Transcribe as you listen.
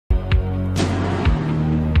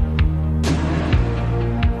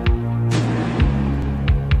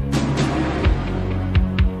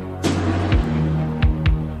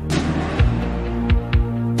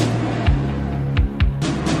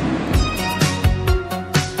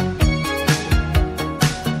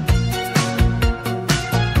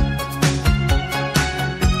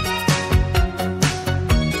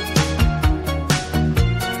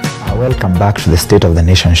welcome back to the State of the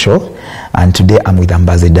Nation show, and today I'm with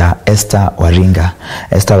Ambassador Esther Waringa.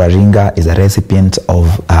 Esther Waringa is a recipient of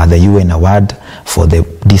the UN Award for the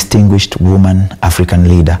Distinguished Woman African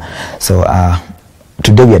Leader. So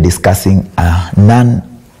today we are discussing a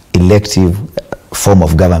non-elective form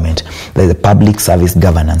of government, the public service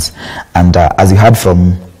governance. And as you heard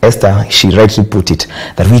from Esther, she rightly put it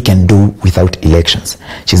that we can do without elections.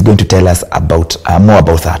 She's going to tell us about more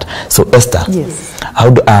about that. So Esther, yes.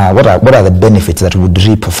 what are the benefits that we would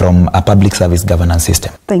reap from a public service governance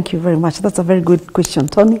system? Thank you very much. That's a very good question,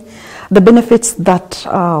 Tony. The benefits that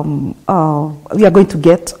we are going to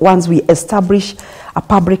get once we establish a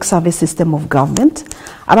public service system of government.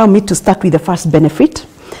 Allow me to start with the first benefit,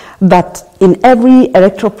 that in every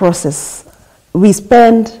electoral process, we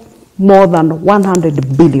spend more than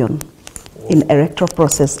 100 billion in electoral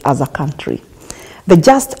process as a country. The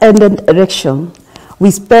just ended election, we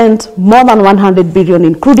spent more than 100 billion,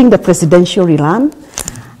 including the presidential run.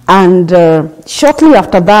 And shortly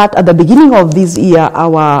after that, at the beginning of this year,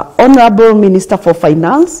 our Honorable Minister for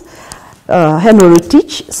Finance, Henry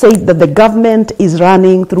Rotich, said that the government is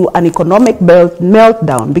running through an economic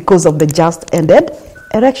meltdown because of the just ended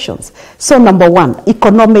elections. So number one,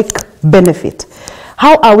 economic benefit.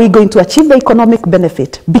 How are we going to achieve the economic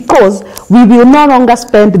benefit? Because we will no longer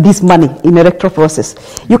spend this money in electoral process.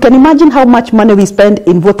 You can imagine how much money we spend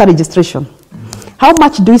in voter registration. How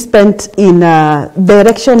much do we spend in the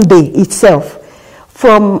election day itself?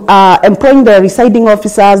 From employing the residing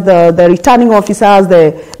officers, the returning officers,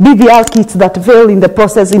 the BVR kits that fail in the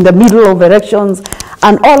process in the middle of elections,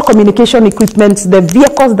 and all communication equipments, the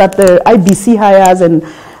vehicles that the IBC hires, and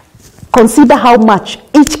consider how much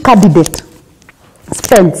each candidate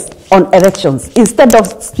spends on elections instead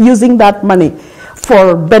of using that money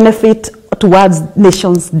for benefit towards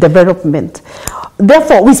nation's development.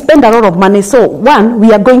 Therefore, we spend a lot of money. So, one,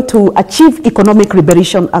 we are going to achieve economic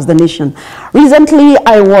liberation as the nation. Recently,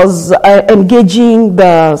 I was engaging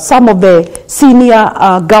some of the senior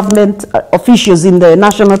government officials in the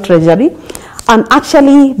National Treasury, and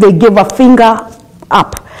actually they gave a finger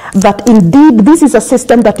up that indeed this is a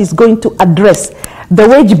system that is going to address the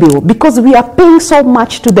wage bill, because we are paying so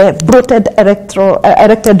much to the bloated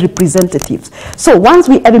elected representatives. So once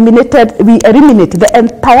we eliminate the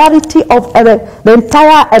entirety of the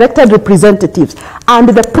entire elected representatives and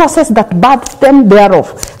the process that births them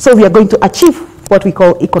thereof, so we are going to achieve what we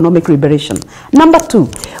call economic liberation. Number two,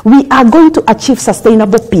 we are going to achieve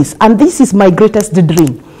sustainable peace, and this is my greatest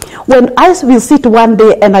dream. When I will sit one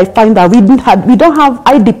day and I find that we don't have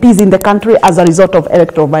IDPs in the country as a result of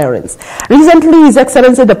electoral violence. Recently, His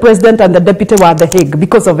Excellency the President and the Deputy were at The Hague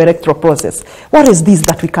because of electoral process. What is this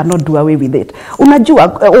that we cannot do away with it?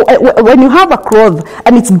 Unajua, when you have a cloth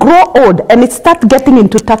and it's grow old and it starts getting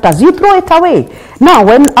into tatters, you throw it away. Now,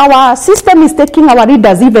 when our system is taking our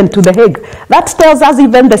leaders even to The Hague, that tells us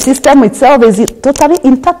even the system itself is totally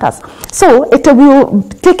in tatters. So it will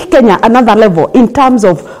take Kenya another level in terms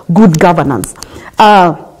of good governance.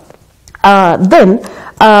 Then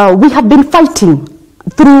we have been fighting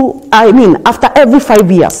through, after every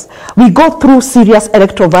 5 years, we go through serious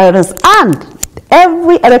electoral violence, and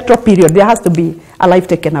every electoral period there has to be a life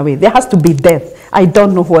taken away. There has to be death. I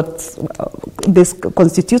don't know what this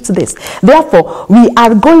constitutes this. Therefore, we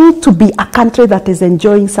are going to be a country that is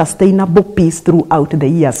enjoying sustainable peace throughout the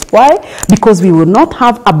years. Why? Because we will not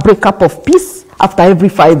have a breakup of peace after every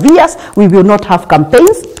 5 years. We will not have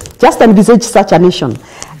campaigns. Just envisage such a nation.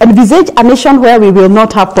 Envisage a nation where we will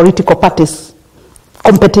not have political parties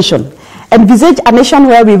competition. Envisage a nation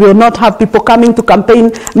where we will not have people coming to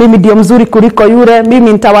campaign, mimi ndio mzuri kuliko yule,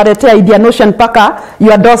 mimi nitawaletea Indian Ocean paka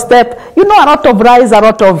your doorstep. A lot of rise, a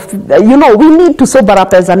lot of, we need to sober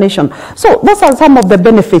up as a nation. So those are some of the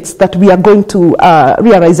benefits that we are going to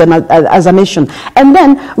realize as a nation. And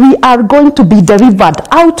then we are going to be delivered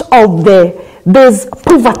out of this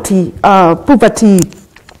poverty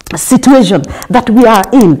situation that we are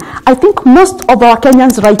in. I think most of our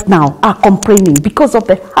Kenyans right now are complaining because of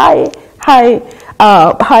the high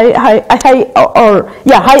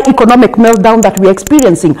economic meltdown that we're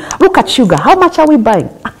experiencing. Look at sugar. How much are we buying?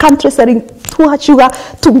 A country selling sugar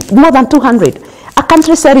to more than 200. A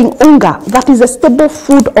country selling unga, that is a staple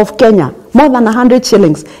food of Kenya, more than 100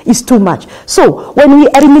 shillings is too much. So when we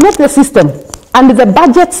eliminate the system and the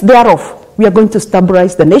budgets thereof, we are going to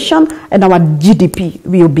stabilize the nation, and our GDP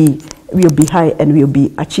will be high and will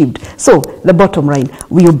be achieved. So the bottom line,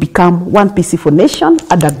 we will become one peaceful nation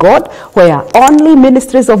under God, where only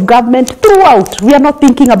ministries of government throughout, we are not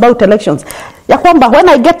thinking about elections. Ya kwamba when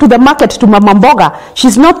I get to the market to Mama Mboga,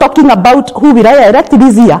 she's not talking about who will I elect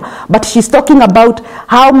this year, but she's talking about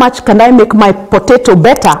how much can I make my potato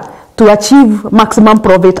better to achieve maximum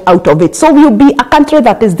profit out of it. So we'll be a country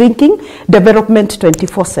that is thinking development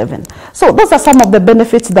 24/7. So those are some of the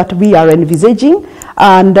benefits that we are envisaging,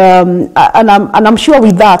 and I'm sure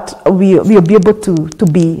with that we'll be able to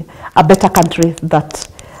be a better country that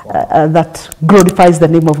glorifies the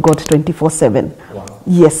name of God 24/7. Wow.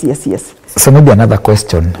 Yes. So maybe another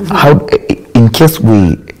question: how,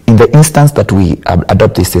 in the instance that we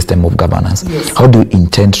adopt this system of governance, yes, how do you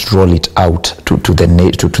intend to roll it out to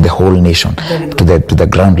the whole nation, to the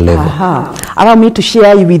ground level? Allow me to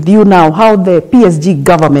share with you now how the PSG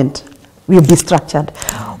government will be structured.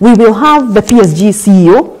 We will have the PSG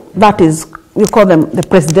CEO, that is, we call them the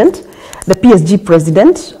president, the PSG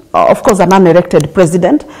president, of course an unelected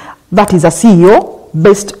president, that is a CEO,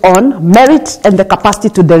 based on merit and the capacity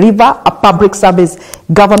to deliver a public service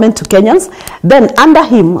government to Kenyans. Then under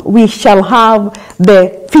him, we shall have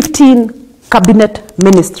the 15 cabinet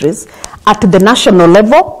ministries at the national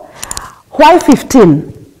level. Why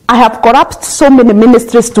 15? I have collapsed so many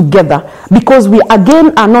ministries together because we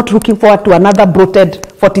again are not looking forward to another bloated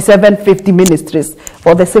 47, 50 ministries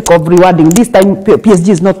for the sake of rewarding. This time PSG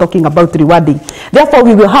is not talking about rewarding. Therefore,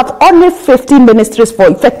 we will have only 15 ministries for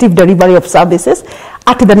effective delivery of services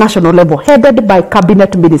at the national level, headed by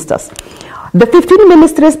cabinet ministers. The 15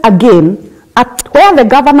 ministries again, at where the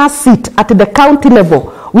governors sit at the county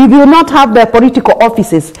level, we will not have the political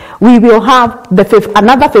offices. We will have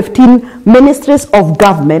another 15 ministries of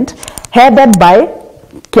government headed by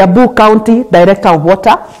Kiambu County Director of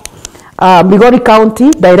Water, Migori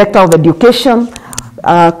County Director of Education,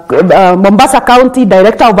 Mombasa County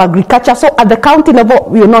Director of Agriculture. So at the county level,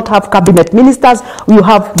 we will not have cabinet ministers, we will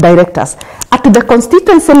have directors. At the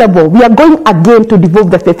constituency level, we are going again to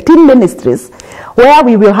devolve the 15 ministries, where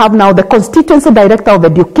we will have now the constituency director of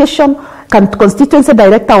education, constituency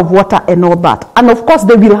director of water, and all that. And of course,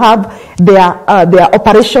 they will have their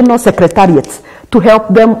operational secretariats to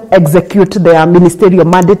help them execute their ministerial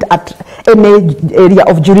mandate at any area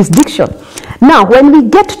of jurisdiction. Now, when we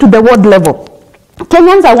get to the ward level,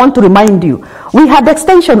 Kenyans, I want to remind you, we had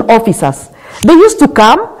extension officers. They used to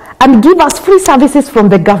come and give us free services from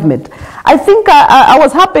the government. I think I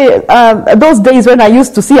was happy those days when I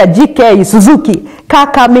used to see a GK Suzuki car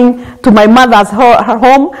coming to my mother's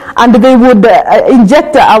home, and they would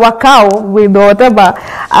inject our cow with whatever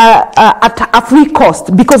at a free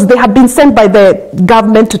cost, because they have been sent by the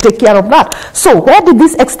government to take care of that. So where did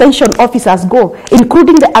these extension officers go,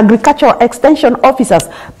 including the agricultural extension officers?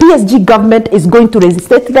 PSG government is going to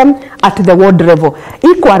reinstate them at the ward level.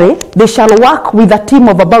 Equally, they shall work with a team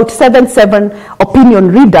of about 7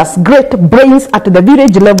 opinion readers, great brains at the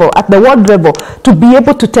village level, at the ward level, to be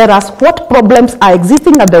able to tell us what problems are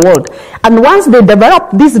existing at the ward. And once they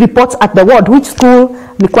develop these reports at the ward, which school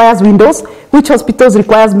requires windows, which hospitals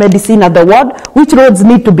requires medicine at the ward, which roads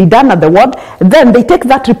need to be done at the ward, then they take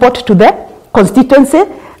that report to the constituency.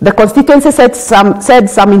 The constituency said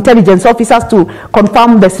some intelligence officers to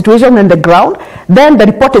confirm the situation on the ground. Then the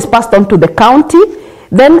report is passed on to the county.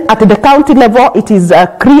 Then at the county level, it is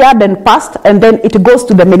cleared and passed, and then it goes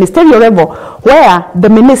to the ministerial level, where the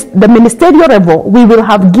ministerial level, we will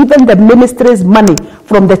have given the ministries money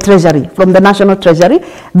from the treasury, from the national treasury.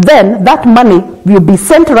 Then that money will be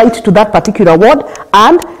sent right to that particular ward,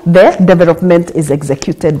 and the development is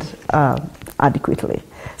executed adequately.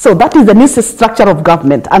 So that is the new structure of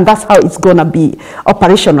government, and that's how it's going to be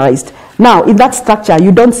operationalized. Now, in that structure,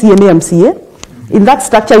 you don't see any MCA. In that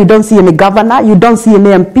structure, you don't see any governor, you don't see any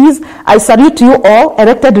MPs. I salute you all,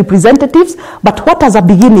 elected representatives, but what has a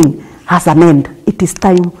beginning has an end. It is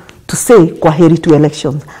time to say kwaheri to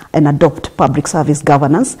elections and adopt public service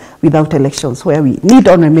governance without elections, where we need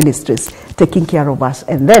only ministries taking care of us,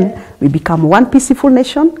 and then we become one peaceful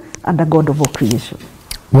nation under God of all creation.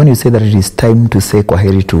 When you say that it is time to say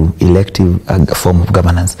kwaheri to elective form of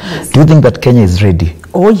governance, yes, do you think that Kenya is ready?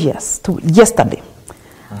 Oh yes, yesterday.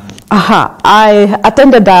 I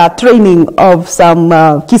attended a training of some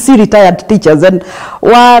Kisii retired teachers, and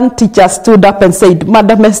one teacher stood up and said,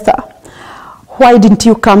 Madam Esther, why didn't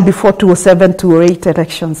you come before 2007, 2008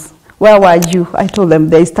 elections? Where were you? I told them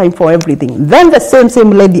there is time for everything. Then the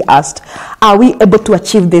same lady asked, are we able to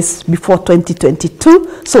achieve this before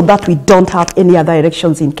 2022 so that we don't have any other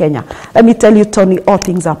elections in Kenya? Let me tell you, Tony, all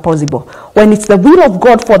things are possible. When it's the will of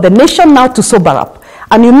God for the nation now to sober up,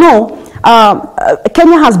 and you know,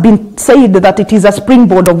 Kenya has been said that it is a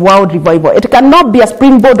springboard of world revival. It cannot be a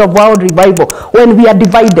springboard of world revival when we are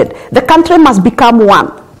divided. The country must become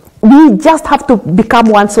one. we just have to become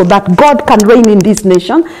one so that God can reign in this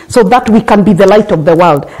nation, so that we can be the light of the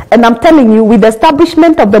world. And I'm telling you, with the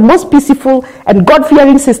establishment of the most peaceful and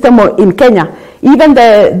God-fearing system in Kenya, even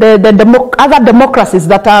the other democracies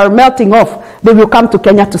that are melting off, they will come to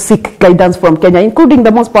Kenya to seek guidance from Kenya, including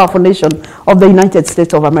the most powerful nation of the United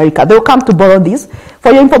States of America. They will come to borrow this.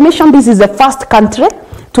 For your information, this is the first country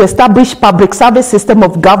to establish public service system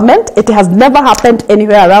of government. It has never happened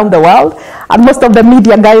anywhere around the world. And most of the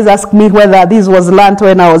media guys ask me whether this was learned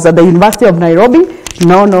when I was at the University of Nairobi.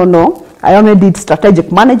 No, no, no. I only did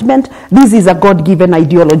strategic management. This is a God-given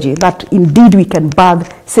ideology that indeed we can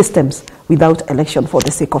birth systems without election for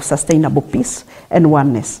the sake of sustainable peace and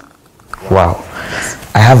oneness. Wow.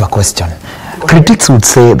 I have a question. Critics would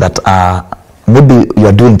say that maybe you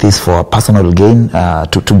are doing this for personal gain,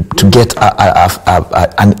 to get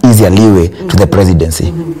an easier leeway to the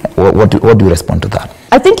presidency. What do you respond to that?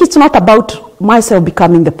 I think it's not about myself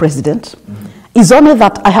becoming the president. It's only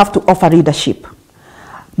that I have to offer leadership.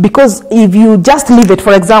 Because if you just leave it,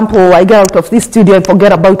 for example, I get out of this studio and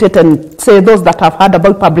forget about it and say those that have heard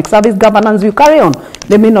about public service governance, you carry on.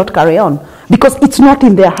 They may not carry on because it's not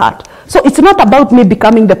in their heart. So it's not about me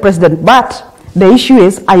becoming the president, but the issue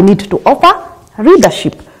is I need to offer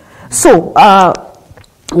leadership. So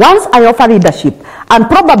once I offer leadership, and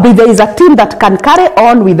probably there is a team that can carry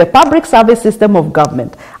on with the public service system of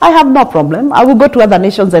government, I have no problem. I will go to other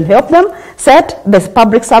nations and help them set the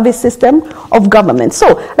public service system of government.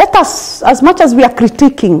 So let us, as much as we are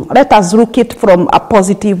critiquing, let us look it from a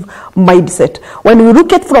positive mindset. When we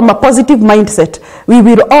look it from a positive mindset, we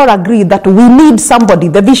will all agree that we need somebody,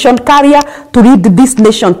 the vision carrier, to lead this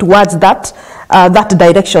nation towards that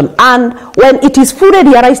direction. And when it is fully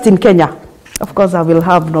realized in Kenya, of course, I will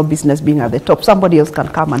have no business being at the top. Somebody else can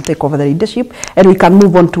come and take over the leadership, and we can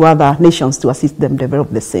move on to other nations to assist them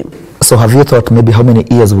develop the same. So have you thought maybe how many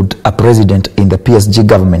years would a president in the PSG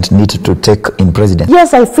government need to take in presidency?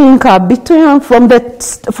 Yes, I think from the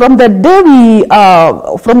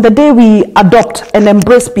day we adopt and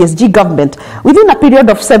embrace PSG government, within a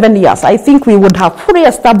period of 7 years, I think we would have fully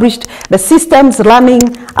established the systems, running,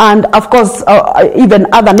 and of course, even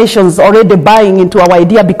other nations already buying into our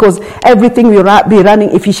idea, because everything will be running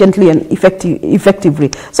efficiently and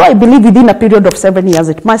effectively. So I believe within a period of 7 years,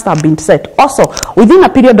 it must have been set. Also, within a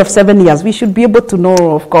period of 7 years, we should be able to know,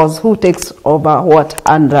 of course, who takes over what,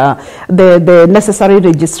 and the necessary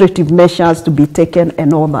legislative measures to be taken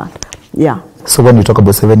and all that. Yeah. So when you talk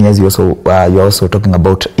about 7 years, you're also talking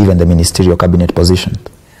about even the ministerial cabinet position.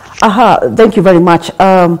 Thank you very much.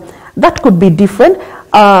 That could be different.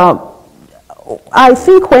 I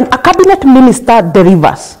think when a cabinet minister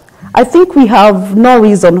delivers, I think we have no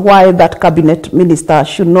reason why that cabinet minister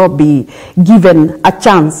should not be given a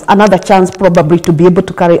chance, another chance probably, to be able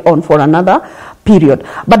to carry on for another period.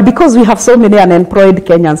 But because we have so many unemployed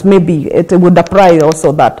Kenyans, maybe it would apply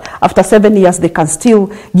also that after 7 years they can still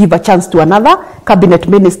give a chance to another cabinet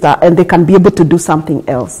minister and they can be able to do something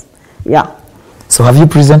else. Yeah. So have you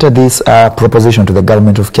presented this proposition to the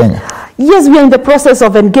government of Kenya? Yes, we are in the process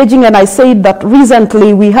of engaging, and I said that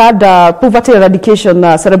recently we had poverty eradication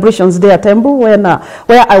celebrations day at Embu,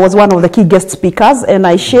 where I was one of the key guest speakers, and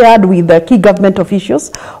I shared with the key government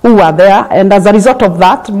officials who were there, and as a result of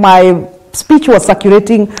that, my speech was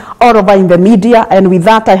circulating all over in the media, and with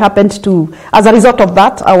that I happened to, as a result of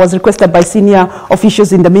that, I was requested by senior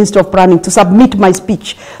officials in the Ministry of Planning to submit my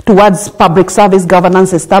speech towards public service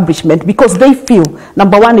governance establishment, because they feel,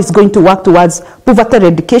 number one, it's going to work towards poverty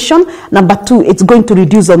eradication, number two, it's going to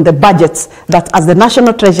reduce on the budgets that as the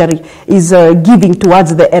National Treasury is giving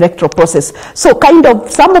towards the electoral process. So kind of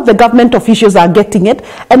some of the government officials are getting it,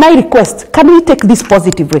 and I request, can we take this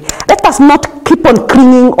positively? Let us not keep on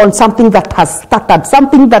clinging on something that has started,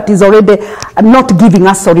 something that is already not giving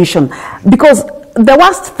us solution. Because the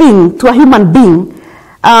worst thing to a human being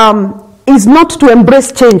is not to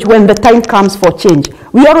embrace change when the time comes for change.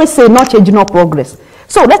 We always say no change, no progress.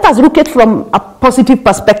 So let us look at it from a positive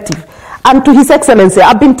perspective. And to His Excellency,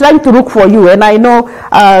 I've been trying to look for you, and I know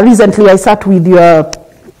recently I sat with your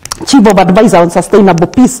Chief of Advisor on Sustainable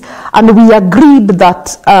Peace, and we agreed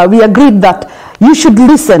that you should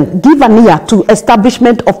listen, give an ear to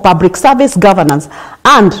establishment of public service governance,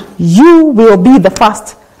 and you will be the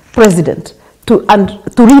first president to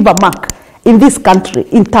leave a mark in this country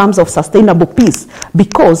in terms of sustainable peace.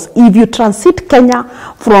 Because if you transit Kenya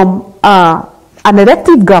from an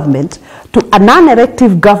elective government to a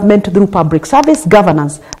non-elective government through public service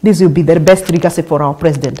governance, this will be the best legacy for our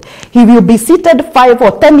president. He will be seated 5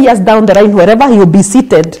 or 10 years down the line, wherever he will be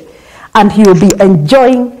seated, and he will be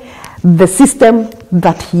enjoying the system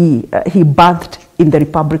that he birthed in the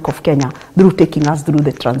Republic of Kenya through taking us through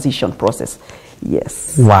the transition process.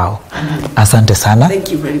 Yes. Wow. Asante sana.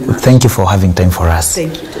 Thank you very much. Thank you for having time for us.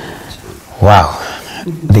 Thank you too much. Wow.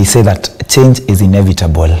 They say that change is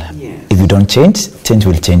inevitable. Yes. If you don't change, change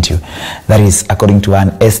will change you. That is according to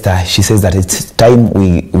Anne Esther. She says that it's time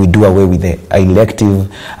we do away with the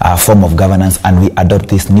elective form of governance and we adopt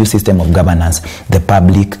this new system of governance, the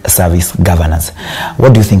public service governance.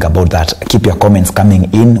 What do you think about that? Keep your comments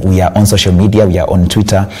coming in. We are on social media. We are on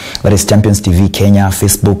Twitter. That is Champions TV Kenya,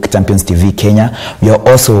 Facebook, Champions TV Kenya. We are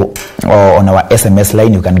also on our SMS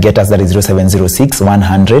line. You can get us. That is 0706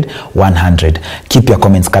 100 100. Keep your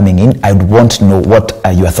comments coming in. I would want to know what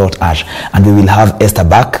your thoughts are. And we will have Esther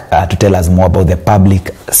back to tell us more about the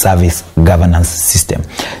public service governance system.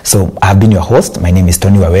 So I have been your host. My name is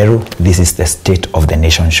Tony Waweru. This is the State of the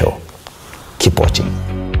Nation show. Keep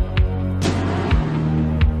watching.